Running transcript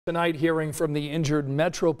Tonight, hearing from the injured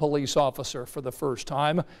Metro Police officer for the first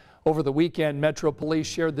time. Over the weekend, Metro Police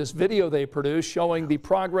shared this video they produced showing the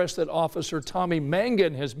progress that Officer Tommy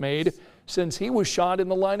Mangan has made since he was shot in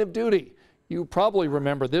the line of duty. You probably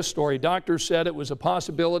remember this story. Doctors said it was a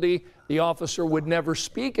possibility the officer would never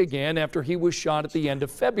speak again after he was shot at the end of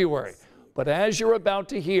February. But as you're about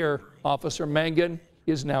to hear, Officer Mangan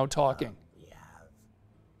is now talking.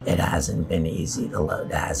 It hasn't been easy. The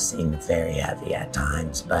load has seemed very heavy at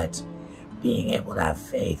times, but being able to have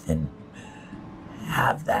faith and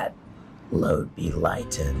have that load be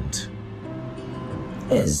lightened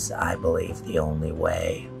is, I believe, the only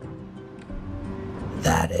way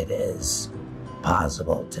that it is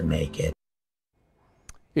possible to make it.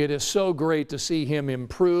 It is so great to see him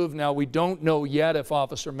improve. Now, we don't know yet if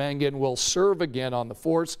Officer Mangan will serve again on the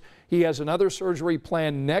force. He has another surgery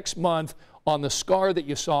planned next month on the scar that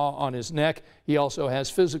you saw on his neck. He also has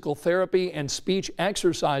physical therapy and speech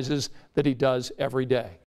exercises that he does every day.